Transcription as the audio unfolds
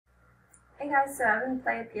Hey guys, so I haven't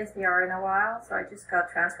played PSVR in a while, so I just got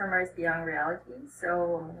Transformers Beyond Reality,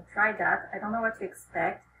 so I'm gonna try that. I don't know what to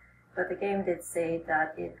expect, but the game did say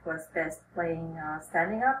that it was best playing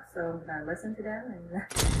standing up, so I'm gonna listen to them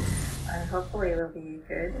and hopefully it will be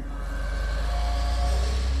good.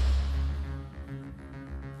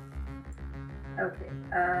 Okay,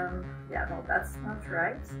 yeah, no, that's not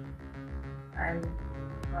right. I'm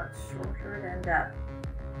much shorter than that.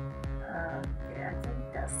 Okay, I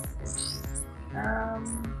think that's it.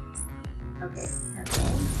 Okay,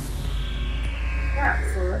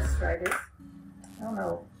 yeah, so let's try this. I don't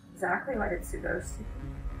know exactly what it's supposed to be.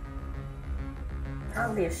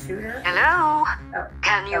 Probably a shooter. Hello? Oh,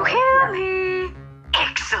 Can you hear me?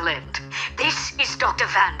 Excellent. This is Dr.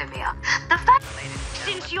 Vandermeer. The fact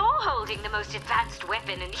since you're holding the most advanced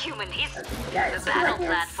weapon in human history, the battle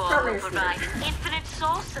platform will provide an infinite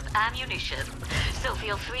source of ammunition. So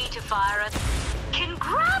feel free to fire it.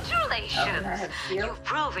 Congratulations! You've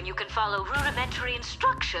proven you can follow rudimentary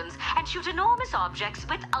instructions and shoot enormous objects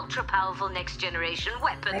with ultra-powerful next-generation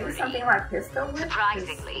weaponry. Maybe something like pistol whip?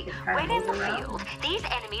 Surprisingly, when in the field, these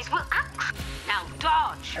enemies will now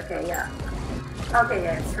dodge! Okay, yeah. Okay,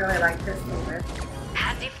 yeah, it's really like pistol whip.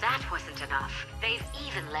 And if that wasn't enough, they've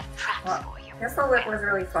even left traps for you. Pistol whip was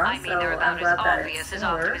really fun, I mean, they're about as obvious as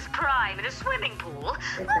similar. Optimus Prime in a swimming pool.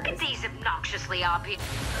 Look at these obnoxiously obvious.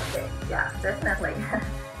 Okay, yeah, definitely.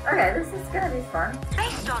 Okay, this is gonna be fun.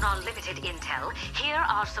 Based on our limited intel, here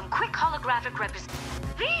are some quick holographic representations.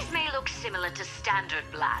 These may look similar to standard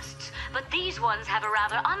blasts, but these ones have a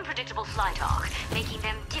rather unpredictable flight arc, making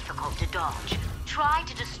them difficult to dodge. Try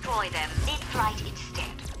to destroy them mid-flight instead.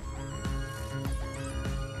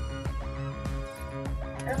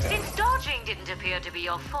 Okay. Since dodging didn't appear to be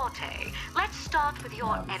your forte, let's start with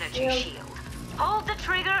your energy shield. Hold the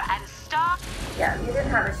trigger and start. Yeah, you didn't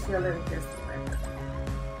have a shield in pistol whip.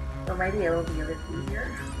 So maybe it will be a bit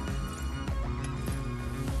easier.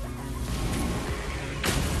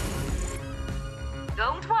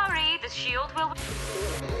 Don't worry, the shield will...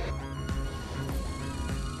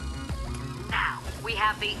 Now, we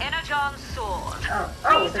have the Energon Sword. Oh,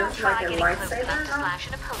 Please don't there's try like a getting close enough lightsaber to now? slash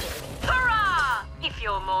an opponent. Hurrah! If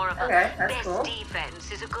you're more of a best cool.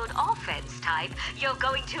 defense is a good offense type, you're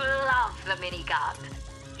going to love the minigun.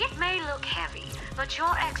 It may look heavy, but your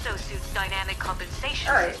exosuit's dynamic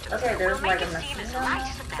compensation system will there's make like a it seem as machine light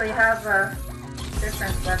as a gun. So feather. you have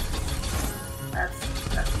different weapons.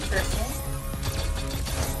 That's interesting.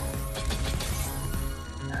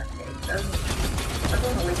 Okay,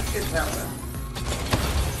 doesn't really shoot well though.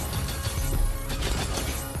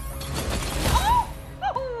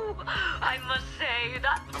 I must say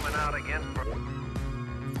that Coming out again for...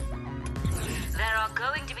 there are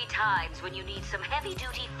going to be times when you need some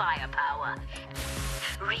heavy-duty firepower.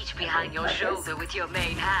 Reach behind your shoulder with your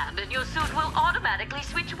main hand and your suit will automatically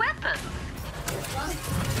switch weapons. This one?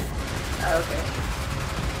 Oh, okay.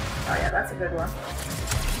 Oh yeah, that's a good one.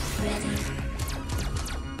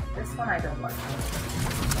 This one I don't like.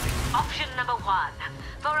 Option number 1.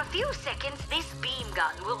 For a few seconds, this beam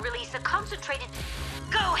gun will release a concentrated...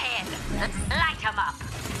 Go ahead! Light 'em up!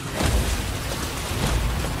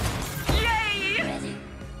 Yay!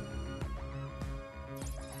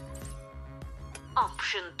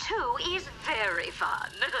 Option 2 is very fun.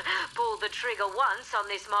 Pull the trigger once on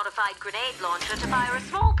this modified grenade launcher to fire a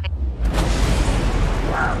small pin.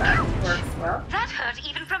 Wow, that works well. That hurt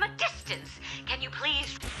even from a distance. Can you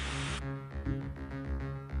please...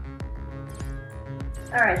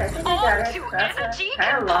 Alright, I think I got it. That's a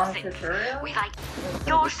kind of long compositing. tutorial.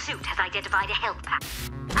 Your suit has identified a health pack.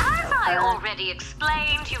 As I already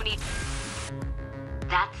explained, you need...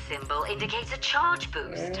 That symbol indicates a charge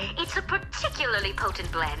boost. Okay. It's a particularly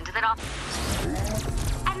potent blend that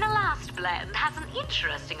And the last blend has an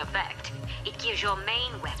interesting effect. It gives your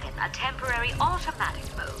main weapon a temporary automatic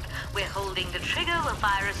mode, where holding the trigger will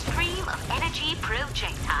fire a stream of energy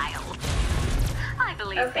projectile. I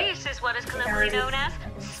believe this is what is colloquially known as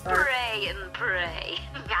spray and pray.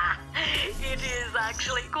 It is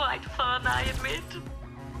actually quite fun, I admit.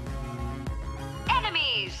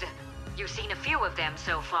 Enemies! You've seen a few of them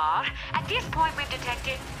so far. At this point, we've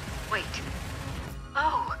detected... Wait.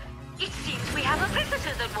 Oh, it seems we have a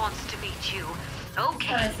visitor that wants to meet you.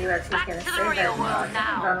 Okay, back to the real world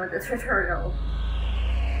now. I'm done with the tutorial.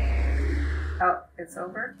 Oh, it's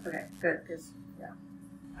over? Okay, good, because, yeah.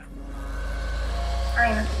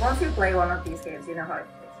 I mean, once you play one of these games, you know how it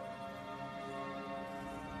plays.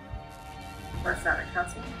 Or is that a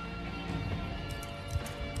cutscene?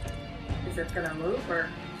 Is it gonna move, or...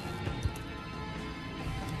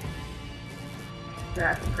 Do I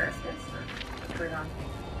have to press this, or what's going on?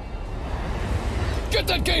 Get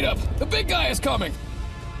that gate up! The big guy is coming!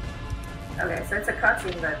 Okay, so it's a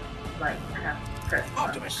cutscene that, like, I have to press.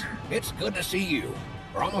 Optimus, it's good to see you.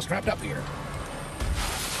 We're almost wrapped up here.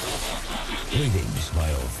 Greetings, my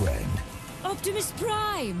old friend. Optimus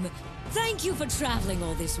Prime! Thank you for traveling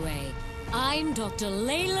all this way. I'm Dr.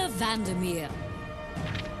 Layla Vandermeer.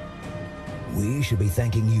 We should be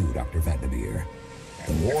thanking you, Dr. Vandermeer.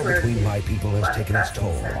 The war between my people has taken its toll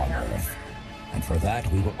on Earth. And for that,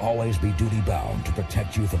 we will always be duty-bound to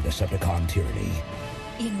protect you from Decepticon tyranny.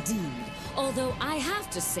 Indeed. Although I have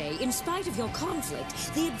to say, in spite of your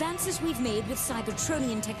conflict, the advances we've made with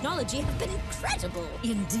Cybertronian technology have been incredible.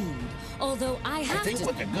 Indeed. Although I think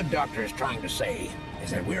what the good doctor is trying to say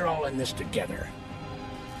is that we're all in this together.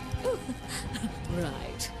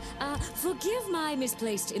 Right. Forgive my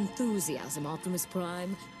misplaced enthusiasm, Optimus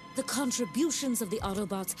Prime. The contributions of the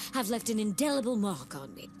Autobots have left an indelible mark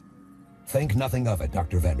on me. Think nothing of it,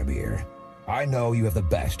 Dr. Vandermeer. I know you have the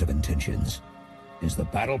best of intentions. Is the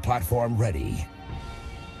battle platform ready?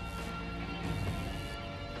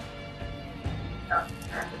 Oh,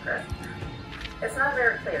 it's not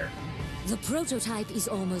very clear. The prototype is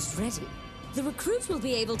almost ready. The recruit will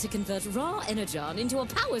be able to convert raw energon into a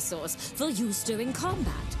power source for use during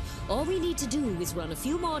combat. All we need to do is run a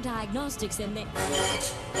few more diagnostics and then...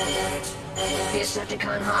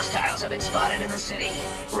 Decepticon hostiles have been spotted in the city.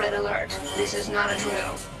 Red alert. This is not a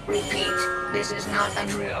drill. Repeat, this is not a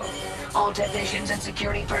drill. All technicians and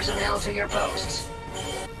security personnel to your posts.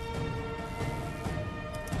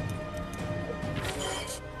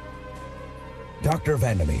 Dr.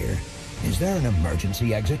 Vandermeer, is there an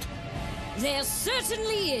emergency exit? There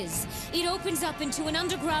certainly is. It opens up into an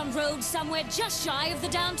underground road somewhere just shy of the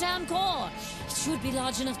downtown core. It should be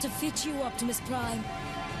large enough to fit you, Optimus Prime.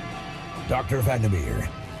 Dr. Vandermeer,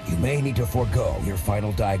 you may need to forego your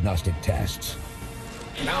final diagnostic tests.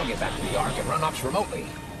 And I'll get back to the Ark and run ops remotely.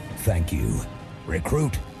 Thank you.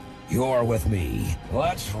 Recruit, you're with me.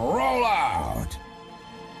 Let's roll out!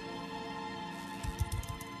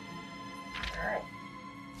 Alright.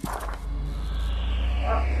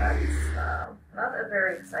 Well, that's not a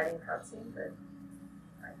very exciting cutscene, but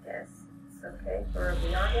I guess it's okay for a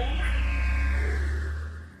VR game.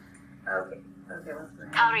 Okay, what's going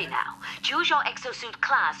on? Hurry now. Choose your exosuit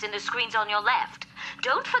class in the screens on your left.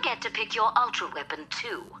 Don't forget to pick your ultra weapon,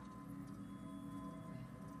 too.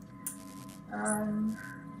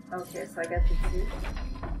 Okay, so I get the G.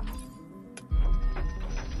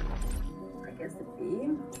 I guess the B.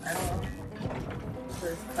 I don't know.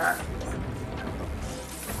 There's classes.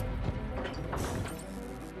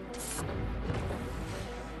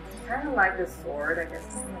 I kind of like the sword. I guess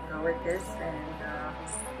I'm gonna go with this and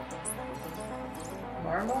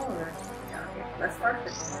normal or yeah, okay. Let's start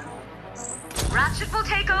with normal. Ratchet will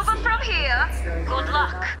take over from here. Really Good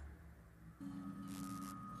luck.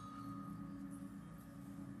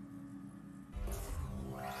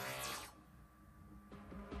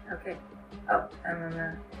 Okay. Oh, I'm on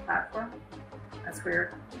the platform. That's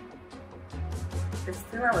weird. This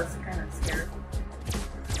still I was kind of scared.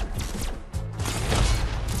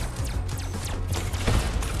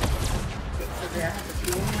 Okay, so do I have the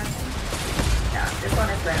beam weapon? Yeah, this one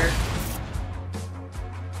is better.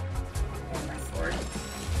 And my sword.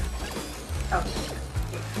 Oh,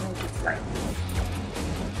 okay, move it like this.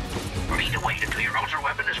 You need to wait until your ultra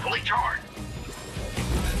weapon is fully charged.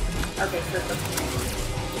 Okay, so it's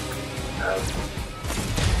I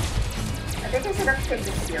think I should have taken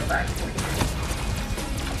the shield actually.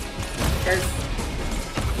 Because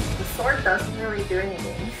the sword doesn't really do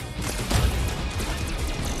anything.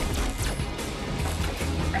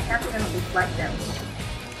 I can't even deflect them.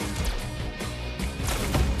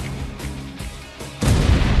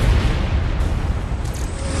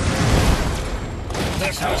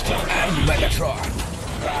 This has to end, Megatron!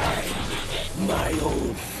 My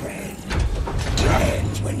old friend. It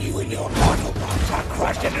ends when you and your Autobots are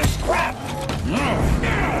crushed into scrap!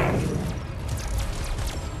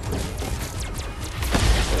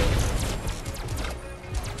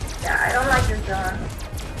 Yeah, I don't like this gun.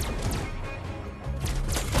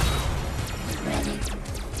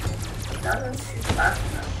 It doesn't shoot fast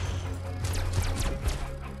enough.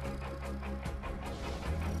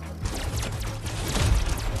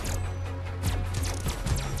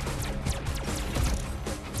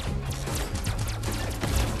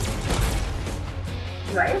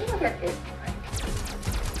 Do I even get it?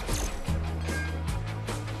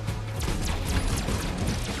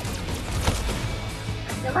 I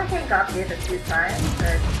feel like I got hit a few times,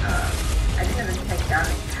 but I didn't even take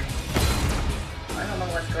damage. I don't know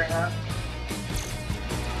what's going on.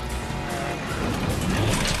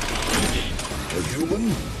 A human?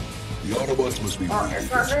 The Autobots must be Well, really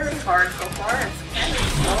it's not really hard so far. It's kind of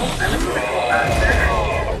slow. I wish it would go faster.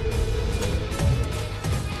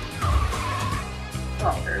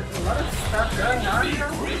 Well, there's a lot of stuff going on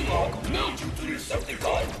though.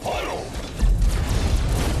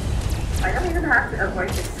 I don't even have to avoid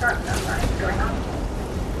this truck that's going on.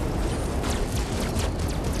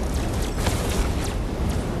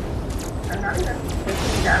 I'm not even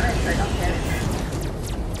taking damage, I don't get it.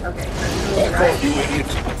 Okay, let's go right. You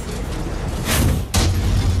idiots.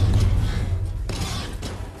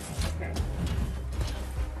 Okay.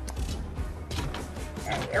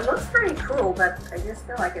 And it looks pretty cool, but I just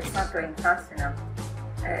feel like it's not going fast enough.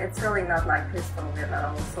 It's really not like Pistol Whip at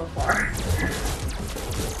all so far.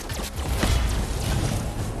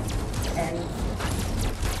 And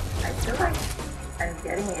I feel like I'm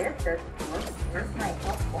getting it, but where's my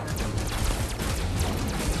popcorn?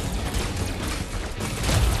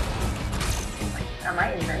 Am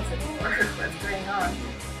I invincible or what's going on?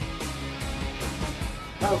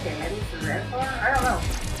 Okay, maybe it's the red bar? I don't know. I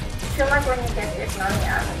feel like when you get hit, nothing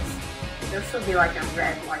happens. There should be like a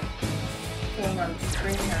red like thing on the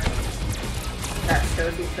screen or that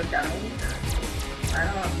shows you took damage. I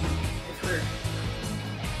don't know. It's weird.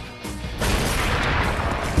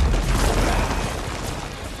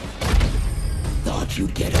 Thought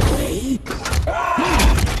you'd get away?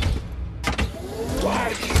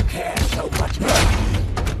 Why do you care so much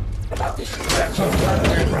about this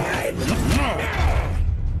prime?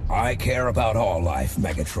 I care about all life,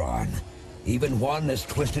 Megatron. Even one as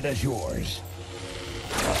twisted as yours.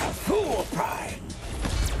 You're a fool, Prime.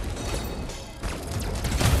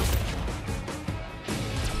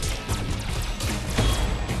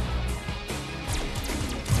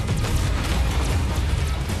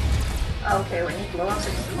 Okay, when you blow up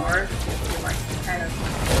the cars, you see like kind of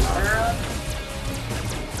power up.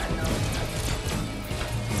 I know.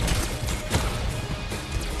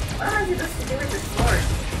 What am I supposed to do with this sword?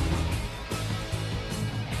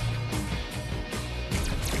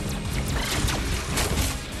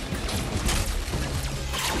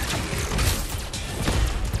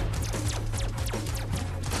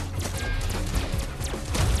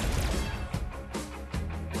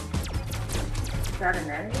 Is that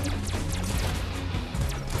an enemy?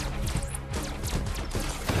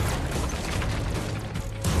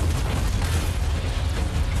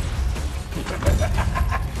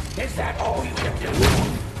 Is that all you can do?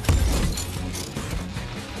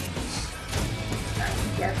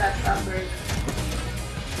 Get that upgrade.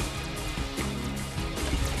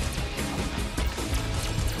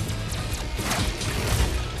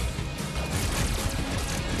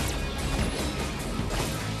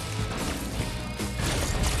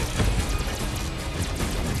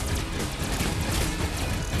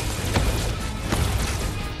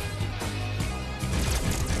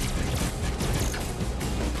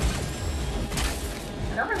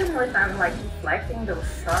 I don't even know if I'm like deflecting those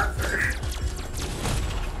shots or...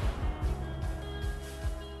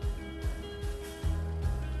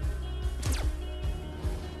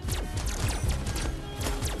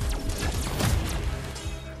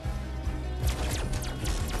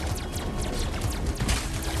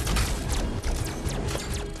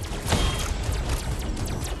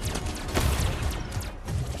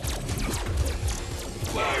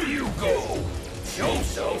 Where you go?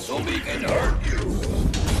 Show so we can hurt you.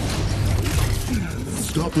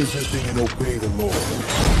 Stop resisting and obey the law.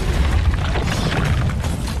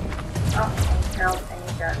 Oh, help, I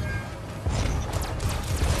need that.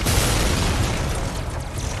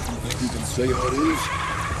 You think you can say how it is?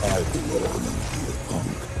 I belong here,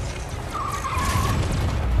 punk.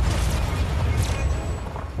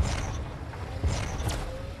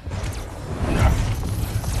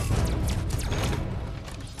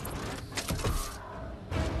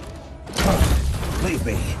 Leave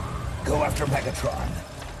me. Go after Megatron.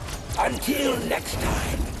 Until next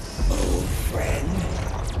time, old friend.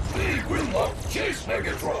 We will not chase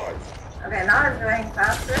Megatron. Okay, now it's going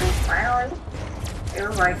faster, finally. It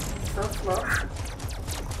was like so slow.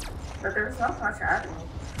 But there's not much happening.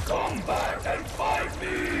 Come back and fight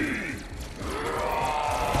me.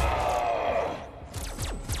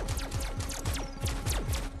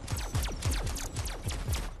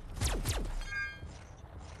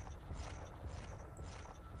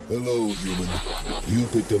 Hello, human. You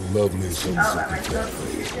picked a lovely Oh, sunset am I to supposed to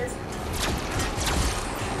play. use this?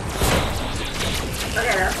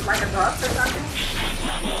 Okay, that's like a boss or something?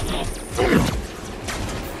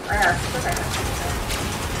 Oh yeah, it's okay.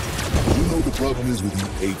 You know the problem is with you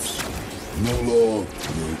apes. No law,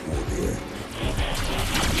 no order.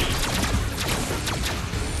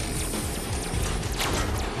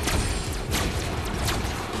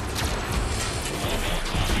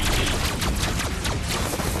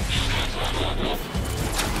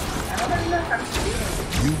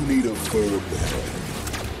 firm hand.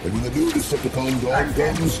 And when the new Decepticon dawn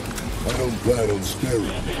comes, I don't plan on sparing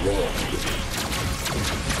the rod.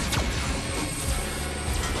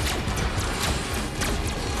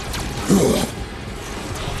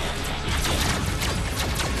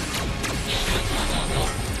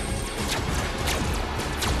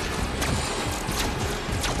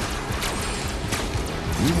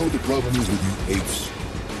 You know what the problem is with you apes?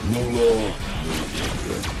 No law, no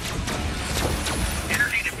order.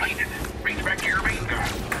 Energy depleted. Reach back to your main gun.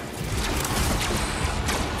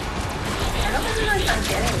 I don't even know if I'm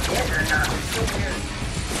getting hit or not. It's so weird.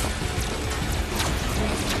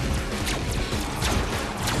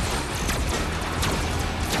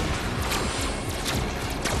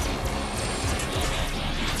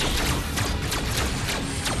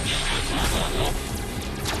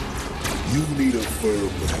 You need a firm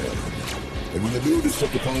hand. And when the new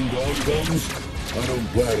Decepticon dawn comes, I don't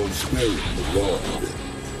plan on sparing the rod.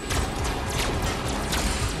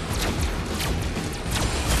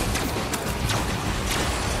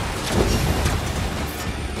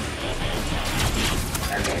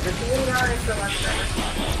 Okay, the PSVR is so much better.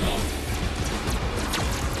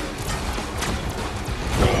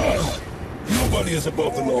 Nobody is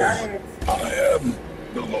above the law. Got it. I am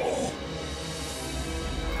the law.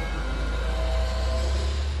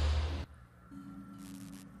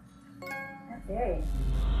 Okay.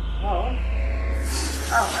 Whoa.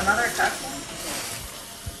 Oh, another cutscene?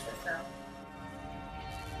 Just now.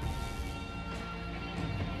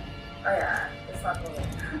 Oh yeah, it's not moving.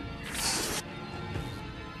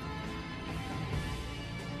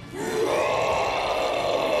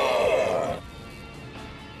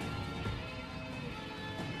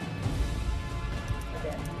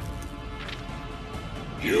 Okay.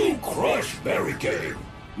 You crushed Barricade.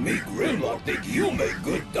 Me Grimlock think you make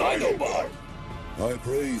good Dinobot. High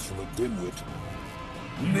praise from a dimwit.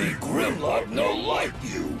 Me Grimlock no like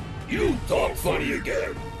you. You talk funny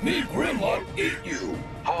again. Me Grimlock eat you.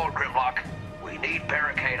 Hold, Grimlock. We need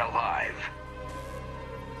Barricade alive.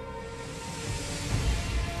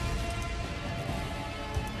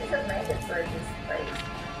 We should make it so it just plays.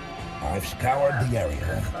 I've scoured the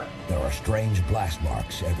area. There are strange blast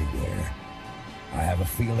marks everywhere. I have a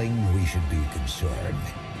feeling we should be concerned.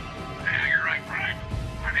 Yeah, you're right, Prime.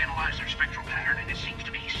 I've analyzed their spectral pattern, and it seems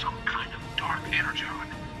to be some kind of dark energon.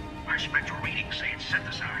 My spectral readings say it's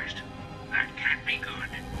synthesized. That can't be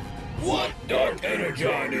good. What Dark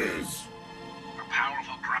Energon is? A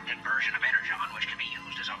powerful, corrupted version of energon which can be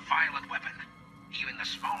used as a violent weapon. Even the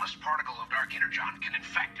smallest particle of dark energon can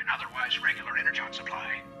infect an otherwise regular energon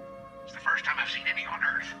supply. It's the first time I've seen any on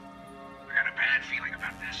Earth. I got a bad feeling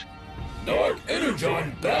about this. Dark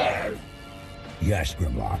Energon bad. Yes,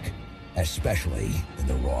 Grimlock. Especially in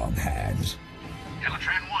the wrong hands.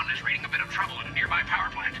 Teletran 1 is reading a bit of trouble at a nearby power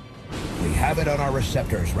plant. We have it on our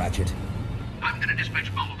receptors, Ratchet. I'm gonna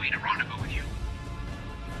dispatch Bumblebee to rendezvous with you.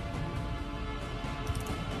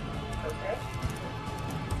 Okay.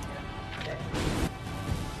 Okay.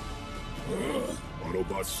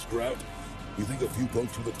 Autobots scrapped. You think a few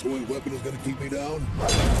pokes with a toy weapon is gonna keep me down?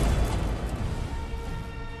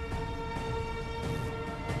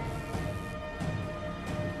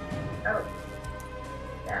 Oh.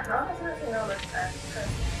 Yeah, how much does he know this time?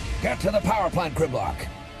 Get to the power plant, Grimlock.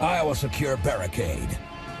 I will secure Barricade.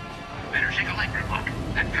 Better take a leg, Grimlock.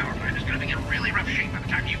 That power plant is gonna be in really rough shape by the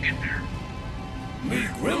time you get there. Me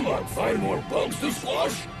Grimlock find more bugs to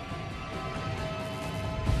squash?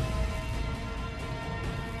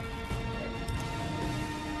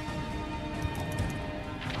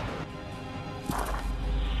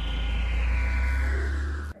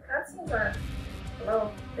 The cutscenes are a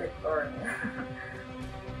little bit boring.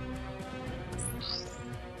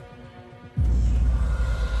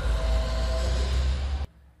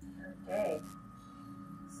 Okay.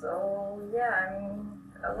 So, yeah, I mean,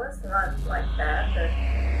 it was not like that, but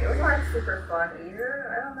it was not super fun either.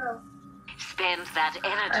 I don't know. Spend that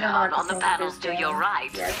I don't know energon what on to the think of panels this to game. your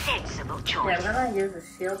right. Yes. Sensible Yeah, choice. I'm gonna use a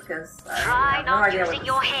shield because I Try have no not idea what using this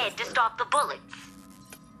your is. head to stop the bullets.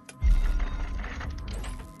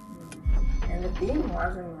 And the beam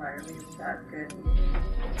wasn't really that good.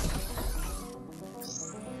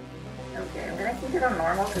 Okay, I'm gonna keep it on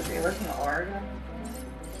normal because it was an organ.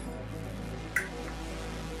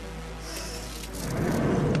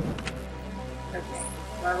 Okay,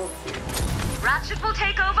 level 2. Ratchet will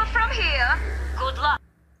take over from here. Good luck.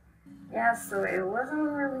 Yeah, so it wasn't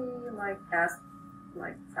really like fast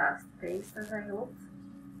paced as I hoped.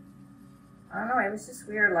 I don't know, it was just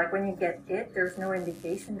weird. Like when you get it, there's no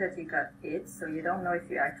indication that you got it, so you don't know if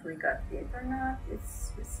you actually got it or not.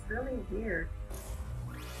 It's really weird.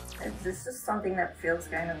 It's just something that feels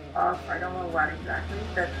kind of off. I don't know what exactly,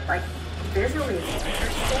 but like visually it's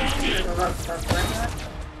interesting. There's a lot of stuff going on.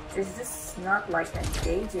 It's just not like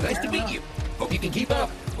engaging. Nice to meet you. Hope you can keep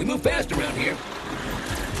up. We move fast around here.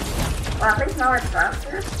 Well, at least now it's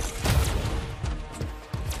faster.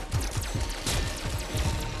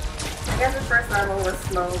 I guess the first level was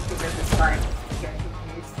slow because it's like getting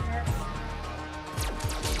used to it.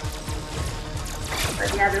 But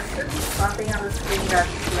yeah, there should be something on the screen that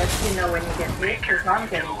lets you know when you get hit, because now I'm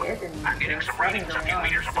getting hit and there's nothing going on.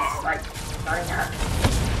 It's just like nothing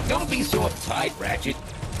happening. Don't be so uptight, Ratchet.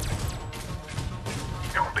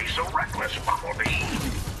 Don't be so reckless, Bumblebee.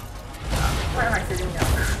 Why am I sitting down?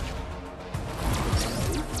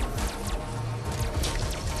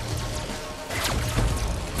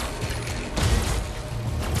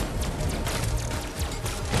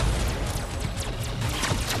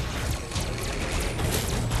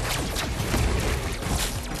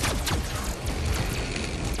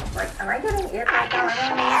 Like, am I getting it right now? I can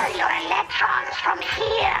smell your electrons from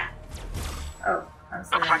here. Oh, I'm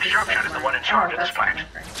sorry. Looks like Sharpshot is the one in charge of this plant.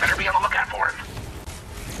 Better be on the lookout for him.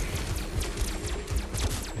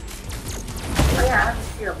 Oh yeah, I have a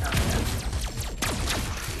shield now.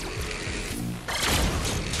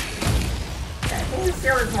 Yeah, I think the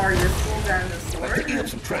shield is more useful than the I'm sword. picking up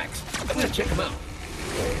some tracks. I'm gonna check them out.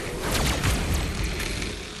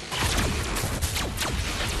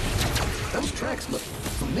 Those tracks look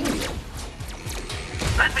familiar.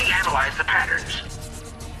 Let me analyze the patterns.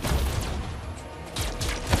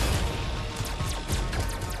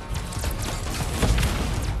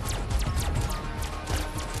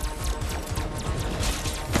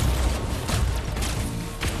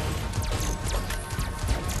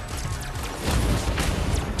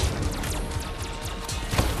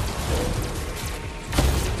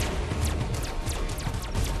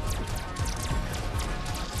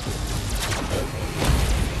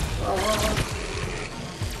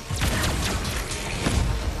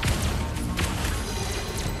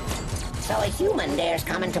 So a human dares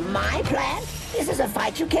come into my plant? This is a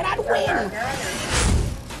fight you cannot win.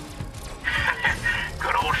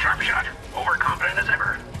 Good old Sharpshot. Overconfident as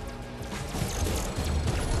ever.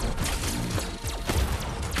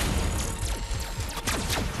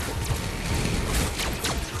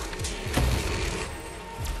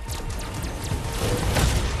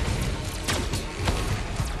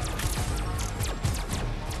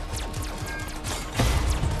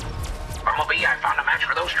 Bumblebee, I found a match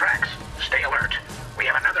for those tracks. Stay alert. We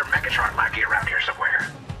have another Megatron lackey around here somewhere.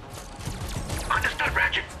 Understood,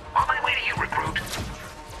 Ratchet. On my way to you, recruit.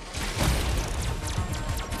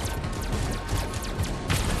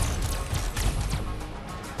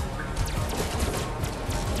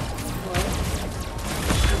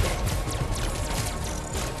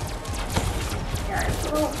 Yeah, it's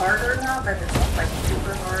a little harder now, but it's not like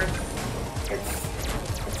super hard.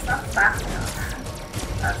 It's not fast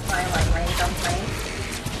enough. That's my like main complaint.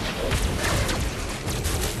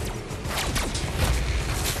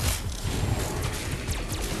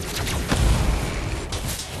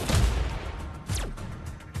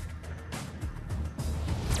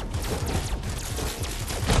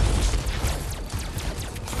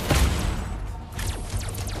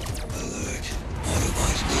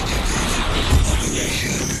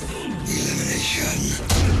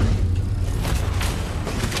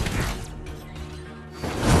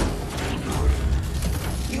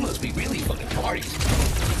 You must be really fun at parties.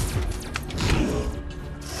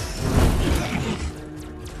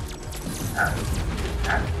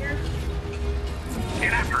 Out here.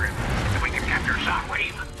 Get after him. If we can capture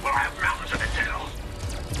Soundwave, we'll have mountains of intel.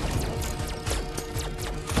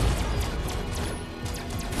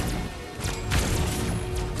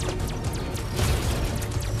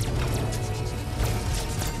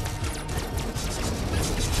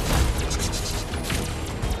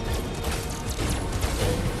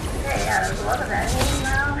 Okay, yeah, there's a lot of enemies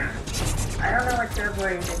now. I don't know what to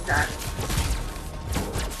avoid exactly.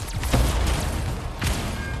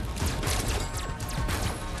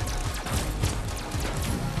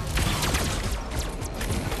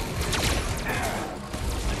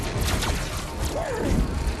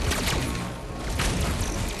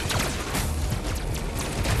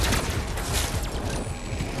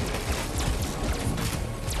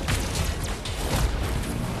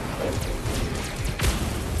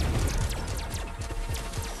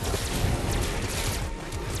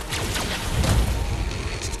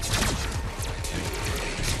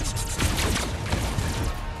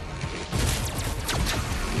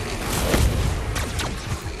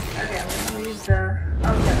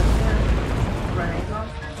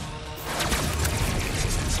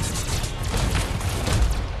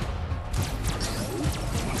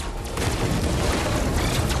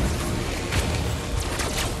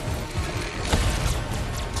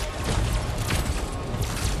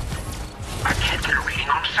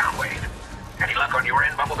 sound wave. Any luck on your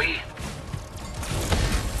end, Bumblebee?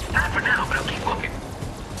 Not for now, but I'll keep looking.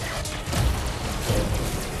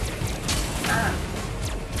 Ah.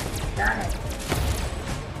 Got it.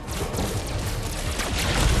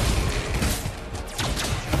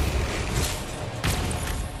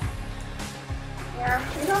 Yeah,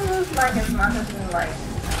 you don't lose like as much as in like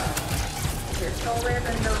pistol whip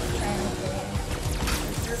and those kind of things.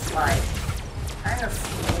 It's just like kind of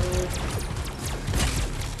smooth.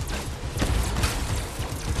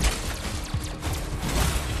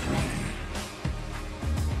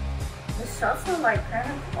 The shots are like kind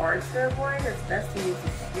of hard to avoid. It's best to use a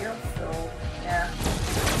shield, so yeah.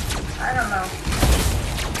 I don't know.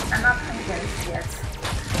 I'm not convinced yet.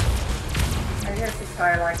 Maybe I should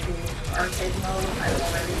try like the arcade mode. I don't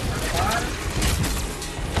know, maybe for fun.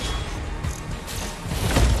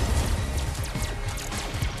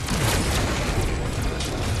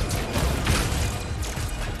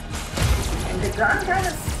 And the gun kind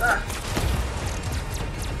of sucks.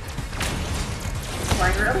 It's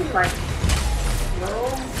like really like slow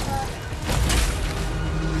and stuff.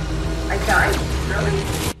 I died? Really?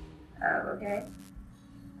 Oh, okay.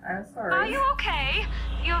 I'm sorry. Are you okay?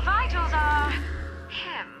 Your vitals are...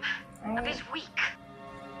 a bit weak.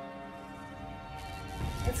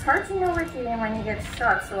 It's hard to know what you mean when you get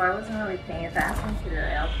shot, so I wasn't really paying attention to the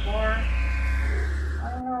L4. I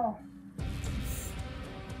don't know.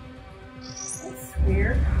 It's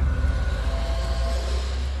weird.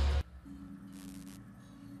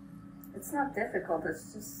 It's not difficult,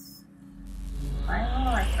 it's just... I don't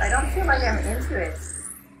know, I don't feel like I'm into it.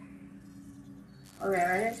 Okay,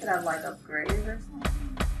 maybe I should have like upgraded or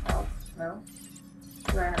something. Oh, no.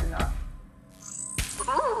 Do I have enough?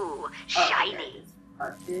 Ooh, shiny.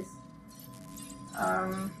 Fuck this.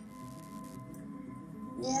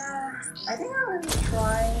 Yeah, I think I'm gonna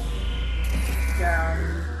try the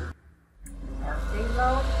arcade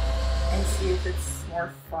mode and see if it's more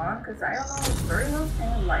fun, because I don't know, the story mode's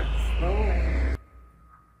kind of like slow and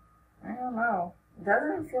I don't know. It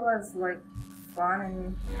doesn't feel as like fun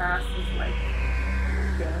and fast as like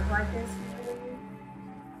games like this usually.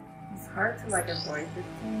 It's hard to like avoid the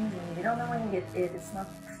things and you don't know when you get it, it's not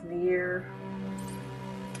clear.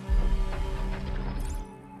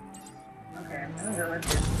 Okay, I'm gonna go with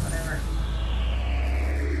this, whatever.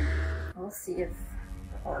 We'll see if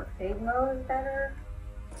the arcade mode is better.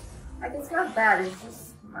 Like, it's not bad, it's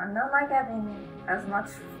just, I'm not like having as much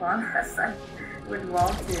fun as I would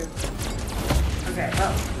want to. Okay,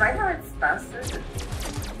 well, right now it's faster, but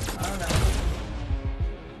I don't know.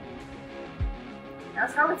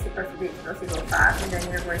 That's how it's supposed to be. It's supposed to go fast and then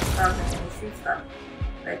you're going stuff and then you shoot stuff.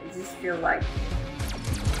 But you just feel like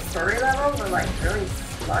story levels are like really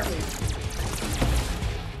sluggish.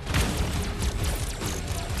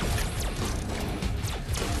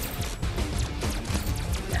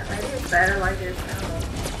 Yeah, maybe it's better like this, I don't know.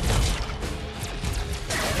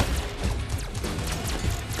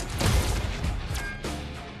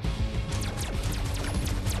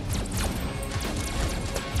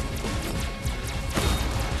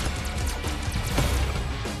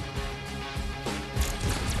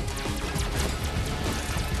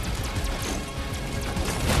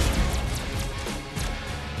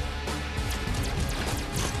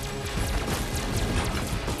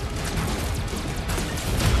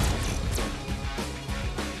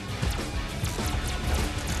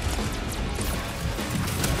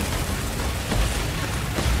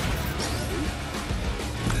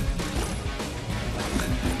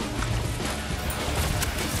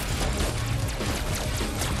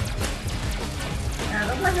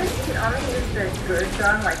 Good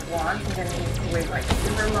gun like once and then you need to wait like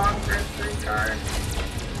super long for it to recharge.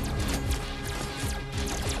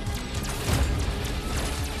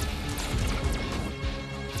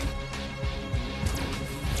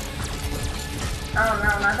 Oh no,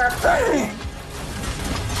 not that far.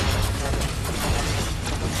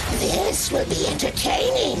 This will be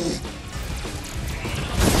entertaining.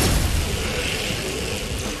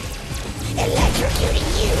 Electrocuting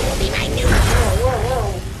you will be my new... Whoa, whoa,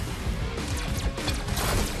 whoa.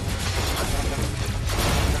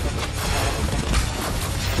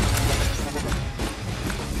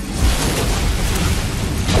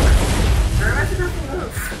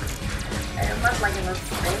 Like enough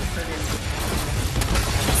space for this.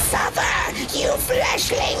 Suffer, you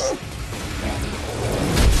fleshling!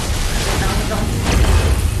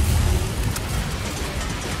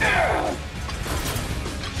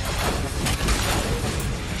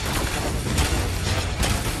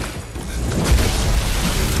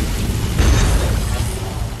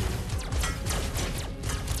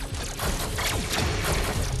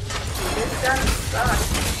 This This gun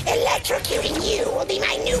sucks. Electrocuting you will be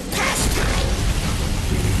my new pastime.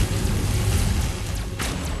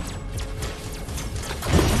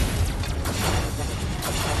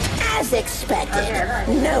 As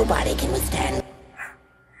expected, nobody can withstand.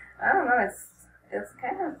 I don't know, it's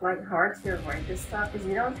kind of like hard to avoid this stuff because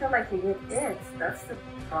you don't feel like you get it. That's the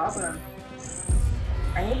problem.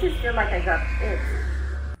 I need to feel like I got it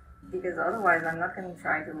because otherwise I'm not going to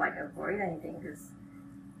try to like avoid anything because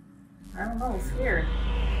I don't know, it's weird.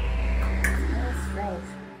 It's strange.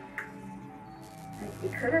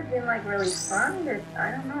 It could have been like really fun, but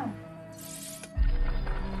I don't know.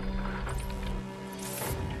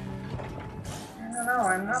 I don't know,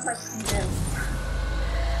 I'm not like convinced.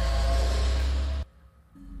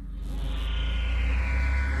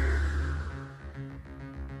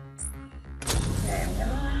 Okay, I'm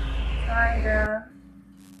gonna try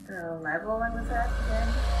the level I was at again.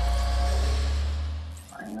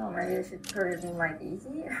 I don't know, maybe I should put it in like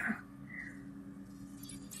easy.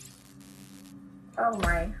 Oh,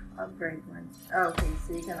 my upgrade one. Oh, okay,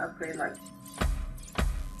 so you can upgrade like.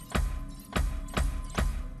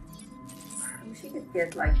 I wish you could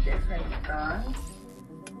get like different guns.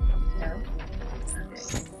 No? Okay.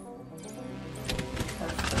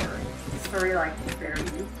 Story like very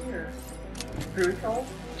easy or brutal?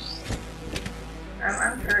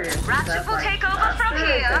 I'm curious. Ratchet will take over from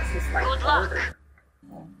here. Like good luck. harder.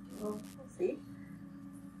 We'll see.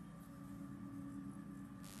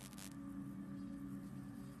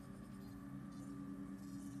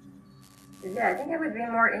 Yeah, I think I would be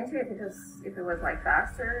more into it because if it was like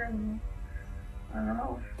faster and I don't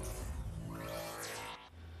know.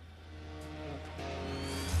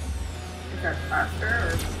 Is that faster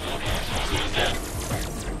or?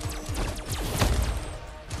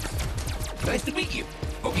 Nice to meet you.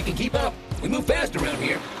 Hope you can keep up. We move fast around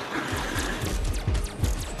here.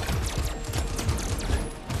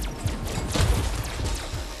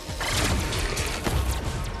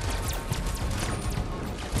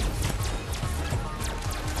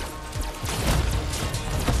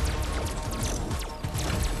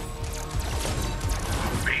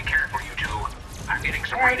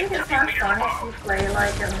 Yeah, I think it's more fun if you play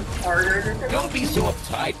like harder than Don't be so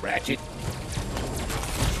uptight, Ratchet.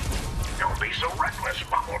 Don't be so reckless,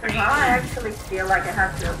 Bumblebee. Now I actually feel like I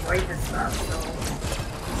have to avoid this stuff, so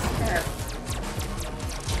it's kind of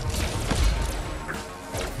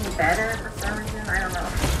makes me better for some reason, I don't know.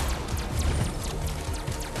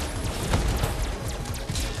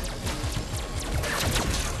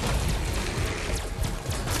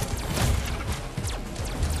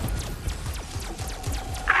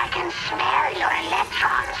 Smell your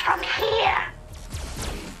electrons from here.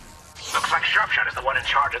 Looks like Sharpshot is the one in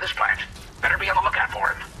charge of this plant. Better be on the lookout for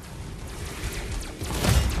him.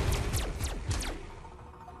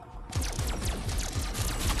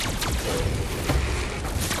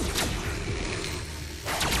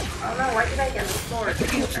 Oh no, why did I get the sword? I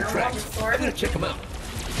don't want the sword. I'm gonna check them out.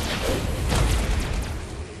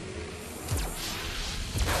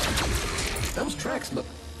 Those tracks look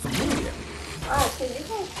familiar. Oh, okay, you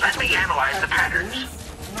can... Let me analyze the patterns.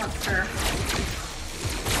 I'm not sure.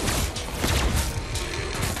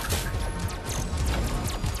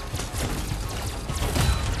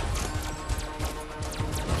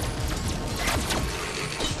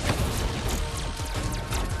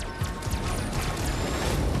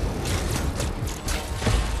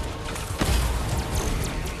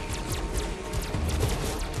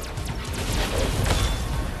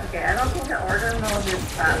 Okay, I don't think the order mode is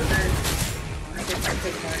faster. I guess I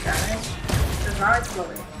take more damage. Because now it's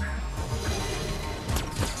loading.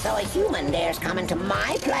 So a human dares come into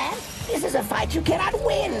my plant? This is a fight you cannot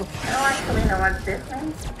win. I don't actually know what's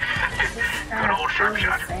different. Good old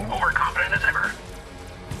Sharpshot. Overconfident as ever.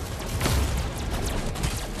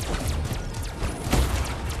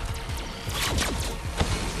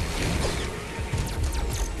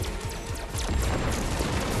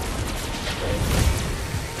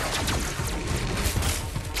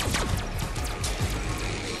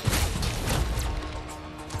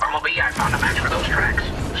 Bumblebee, I found a match for those tracks.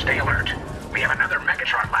 Stay alert. We have another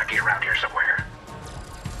Megatron lackey around here somewhere.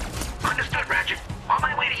 Understood, Ratchet. On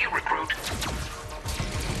my way to you, recruit.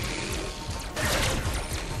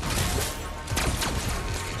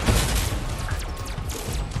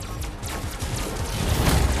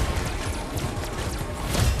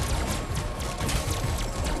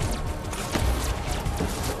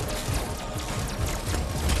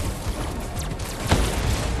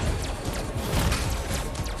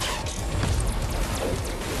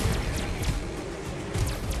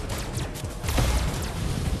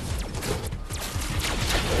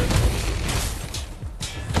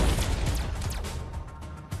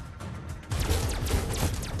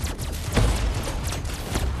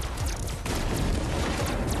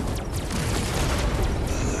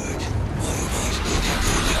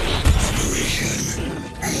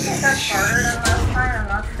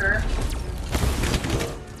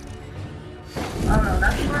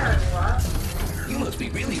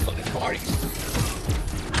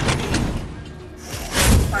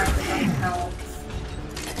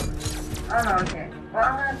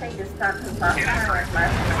 last Get time after I it. went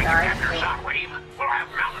last If and we can died, capture so Soundwave, we'll have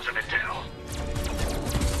mountains of intel.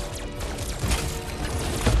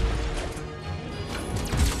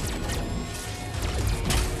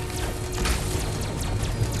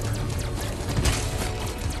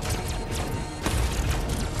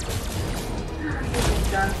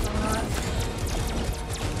 I've done so much.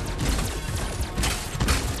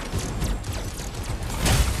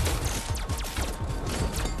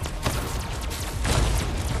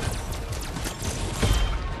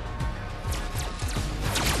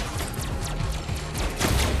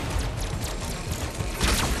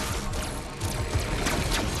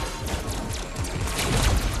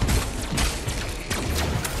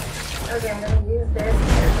 Okay, I'm gonna use this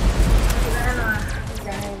because these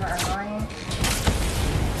enemies are annoying.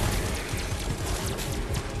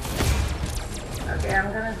 Okay, I'm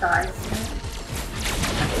gonna die soon.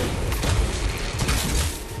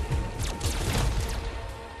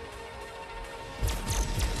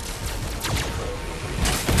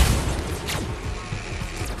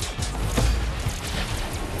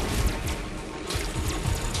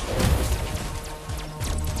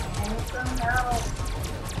 I need some help.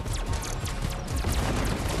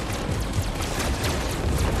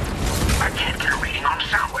 I can't get a reading on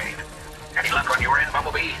Soundwave. Any luck on your end,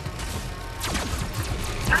 Bumblebee?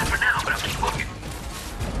 Not for now, but I'll keep looking.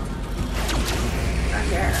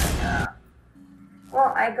 Okay,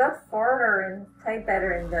 well, I got farther and played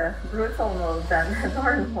better in the brutal mode than the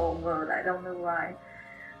normal mode. I don't know why.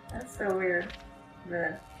 That's so weird.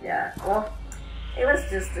 But yeah, well, it was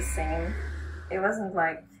just the same. It wasn't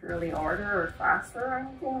like really harder or faster or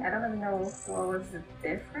anything. I don't even know what was the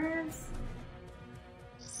difference.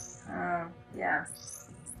 Yeah.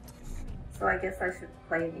 So I guess I should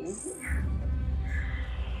play it easy.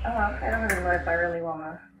 I don't even know if I really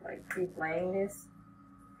wanna like keep playing this.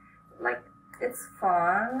 Like, it's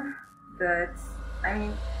fun, but I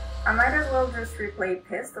mean, I might as well just replay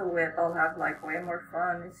Pistol Whip. I'll have like way more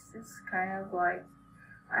fun. It's just kind of like,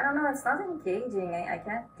 I don't know, it's not engaging. I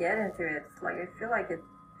can't get into it. Like, I feel like it's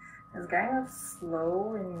kind of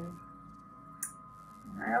slow and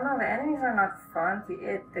I don't know, the enemies are not fun to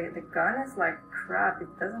hit. The gun is like crap. It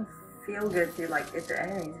doesn't feel good to like hit the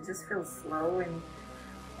enemies. It just feels slow and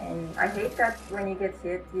I hate that when you get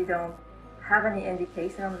hit, you don't have any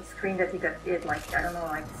indication on the screen that you got hit. Like, I don't know,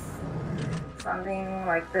 like something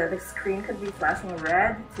like the screen could be flashing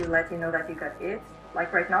red to let you know that you got hit.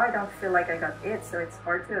 Like right now, I don't feel like I got hit, so it's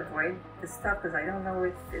hard to avoid this stuff because I don't know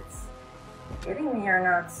if it's hitting me or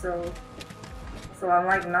not. So I'm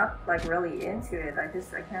like not like really into it. I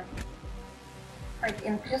can't. Like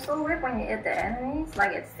in Pistol Whip, when you hit the enemies,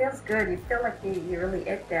 like it feels good. You feel like you really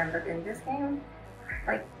hit them, but in this game,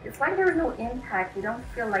 like it's like there's no impact. You don't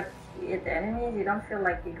feel like you hit the enemies. You don't feel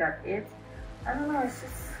like you got hit. I don't know.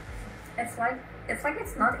 It's like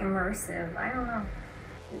it's not immersive. I don't know.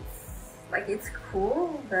 It's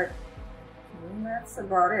cool, but that's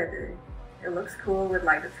about it. It looks cool with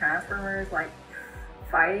like the Transformers like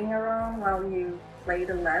fighting around while you play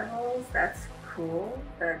the levels. That's cool,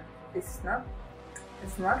 but it's not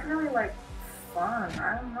really like fun.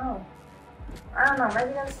 I don't know.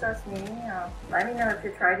 Maybe that's just me. Let me know if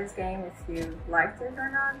you tried this game, if you liked it or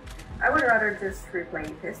not. I would rather just replay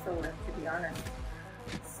Pistol Whip, to be honest.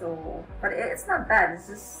 So, but it's not bad. It's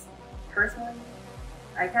just personally,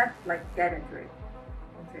 I can't like get into it.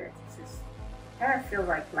 It's just kind of feels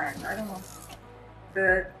like bland. I don't know.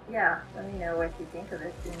 But yeah, let me know what you think of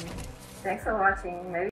it. And thanks for watching. Maybe